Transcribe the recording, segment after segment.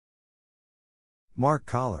Mark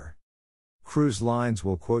Kahler. Cruise lines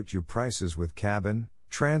will quote you prices with cabin,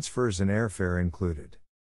 transfers and airfare included.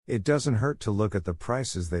 It doesn't hurt to look at the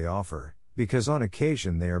prices they offer, because on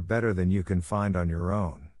occasion they are better than you can find on your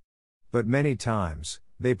own. But many times,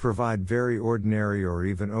 they provide very ordinary or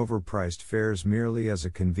even overpriced fares merely as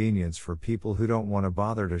a convenience for people who don't want to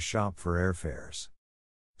bother to shop for airfares.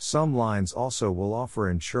 Some lines also will offer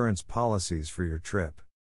insurance policies for your trip.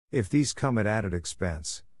 If these come at added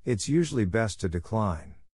expense, it's usually best to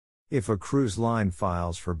decline. If a cruise line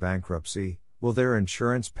files for bankruptcy, will their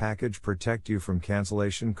insurance package protect you from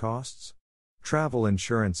cancellation costs? Travel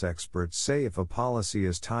insurance experts say if a policy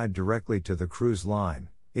is tied directly to the cruise line,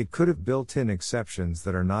 it could have built-in exceptions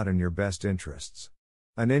that are not in your best interests.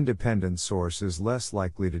 An independent source is less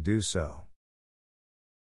likely to do so.